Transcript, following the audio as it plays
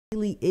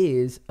really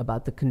is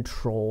about the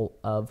control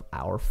of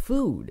our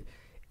food.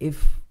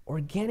 If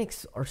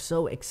organics are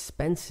so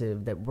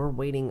expensive that we're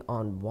waiting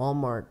on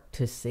Walmart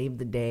to save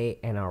the day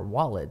and our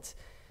wallets,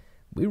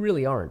 we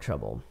really are in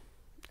trouble.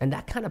 And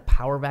that kind of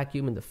power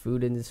vacuum in the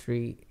food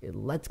industry, it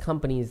lets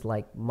companies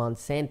like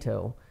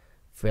Monsanto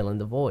fill in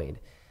the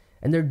void.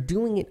 And they're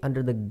doing it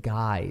under the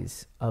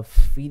guise of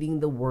feeding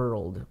the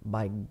world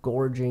by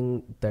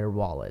gorging their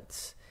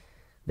wallets.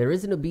 There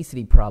is an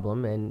obesity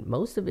problem, and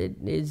most of it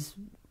is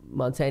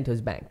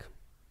Monsanto's bank.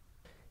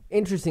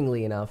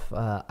 Interestingly enough,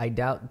 I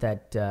doubt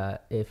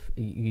that if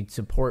you'd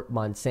support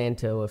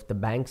Monsanto if the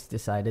banks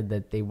decided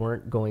that they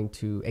weren't going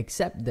to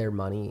accept their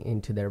money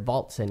into their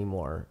vaults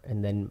anymore,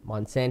 and then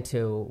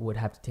Monsanto would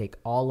have to take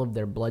all of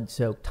their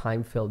blood-soaked,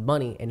 time-filled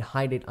money and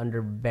hide it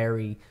under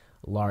very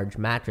large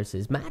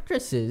mattresses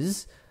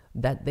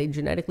that they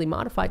genetically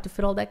modified to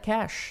fit all that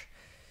cash.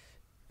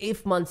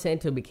 If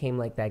Monsanto became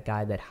like that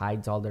guy that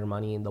hides all their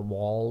money in the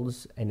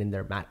walls and in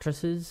their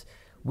mattresses,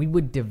 we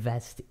would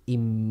divest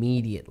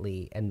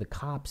immediately, and the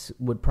cops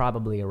would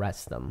probably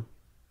arrest them.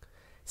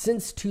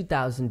 Since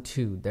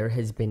 2002, there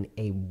has been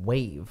a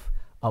wave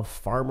of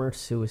farmer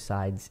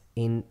suicides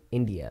in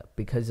India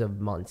because of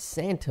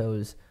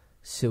Monsanto's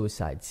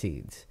suicide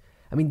seeds.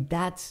 I mean,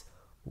 that's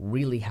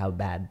really how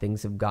bad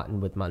things have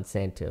gotten with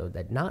Monsanto,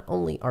 that not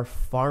only are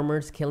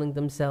farmers killing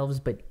themselves,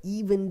 but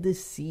even the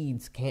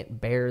seeds can't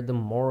bear the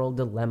moral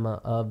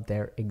dilemma of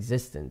their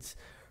existence.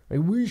 Like,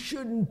 we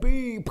shouldn't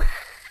be.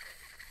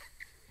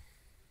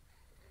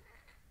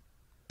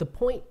 The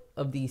point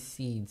of these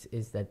seeds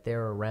is that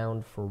they're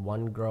around for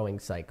one growing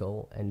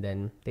cycle and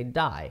then they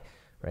die,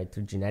 right?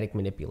 Through genetic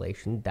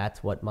manipulation.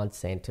 That's what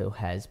Monsanto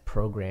has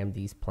programmed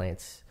these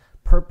plants'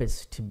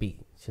 purpose to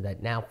be, so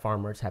that now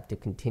farmers have to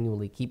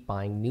continually keep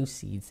buying new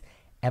seeds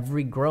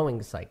every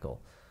growing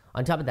cycle.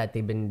 On top of that,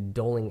 they've been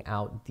doling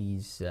out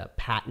these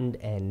patent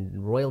and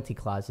royalty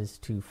clauses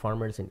to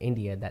farmers in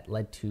India that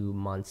led to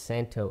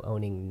Monsanto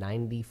owning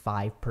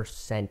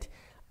 95%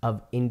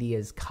 of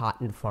India's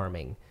cotton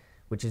farming,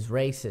 which is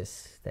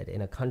racist, that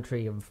in a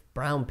country of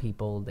brown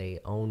people, they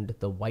owned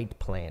the white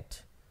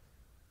plant.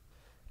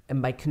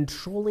 And by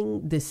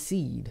controlling the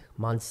seed,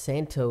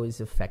 Monsanto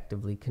is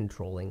effectively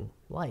controlling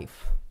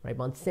life, right?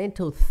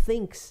 Monsanto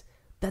thinks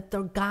that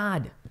they're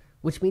God,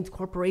 which means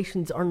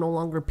corporations are no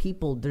longer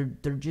people. They're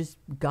just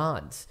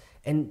gods.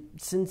 And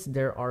since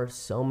there are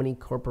so many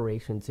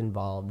corporations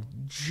involved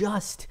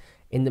just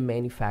in the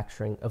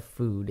manufacturing of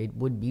food, it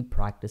would be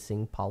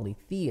practicing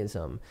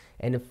polytheism.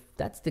 And if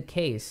that's the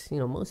case,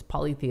 most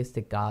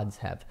polytheistic gods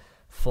have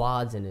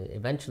flaws and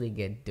eventually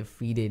get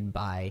defeated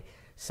by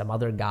some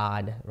other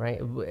god, right?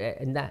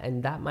 And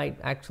that might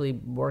actually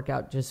work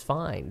out just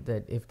fine,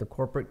 that if the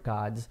corporate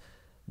gods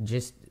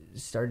just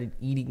started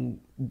eating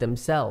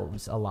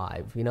themselves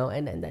alive,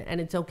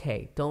 and it's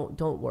okay. Don't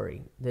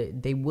worry.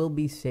 They will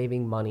be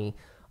saving money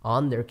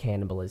on their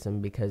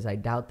cannibalism, because I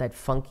doubt that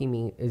funky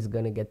meat is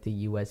going to get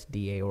the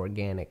USDA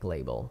organic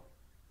label.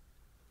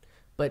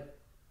 But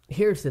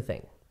here's the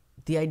thing.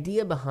 The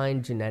idea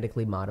behind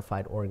genetically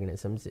modified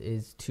organisms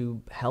is to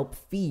help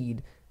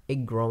feed a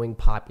growing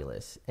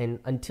populace. And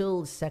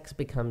until sex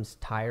becomes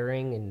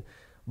tiring and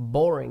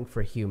boring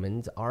for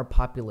humans, our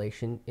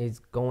population is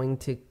going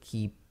to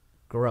keep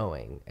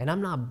growing. And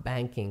I'm not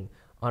banking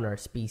on our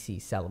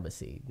species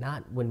celibacy,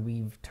 not when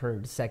we've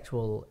turned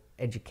sexual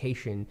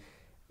education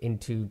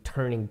into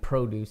turning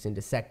produce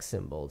into sex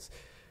symbols.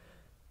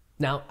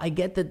 Now, I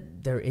get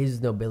that there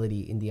is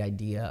nobility in the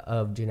idea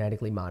of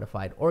genetically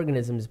modified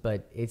organisms,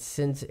 but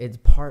since it's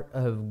part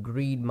of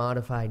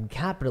greed-modified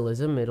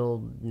capitalism,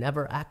 it'll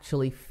never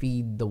actually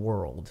feed the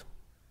world.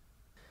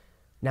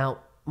 Now,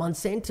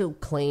 Monsanto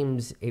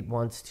claims it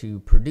wants to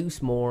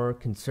produce more,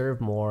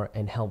 conserve more,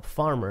 and help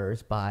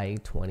farmers by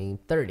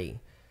 2030.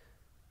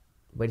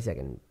 Wait a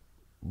second.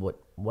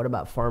 What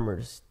about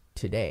farmers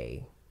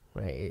today?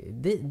 Right.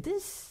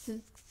 This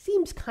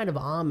seems kind of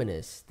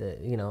ominous.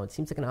 It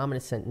seems like an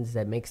ominous sentence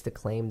that makes the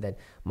claim that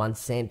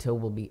Monsanto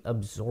will be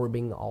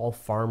absorbing all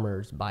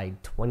farmers by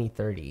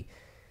 2030.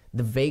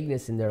 The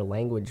vagueness in their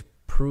language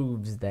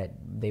proves that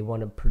they want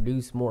to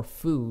produce more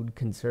food,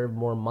 conserve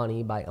more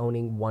money by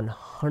owning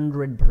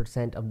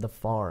 100% of the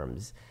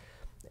farms.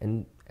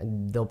 And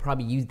they'll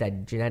probably use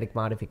that genetic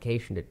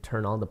modification to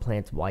turn all the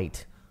plants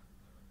white.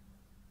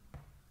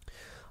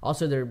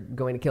 Also, they're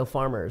going to kill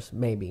farmers,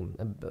 maybe.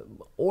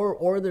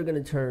 Or they're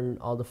going to turn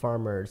all the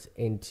farmers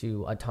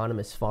into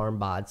autonomous farm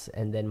bots,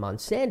 and then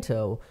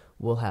Monsanto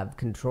will have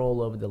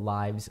control over the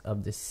lives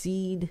of the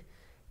seed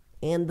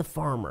and the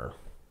farmer.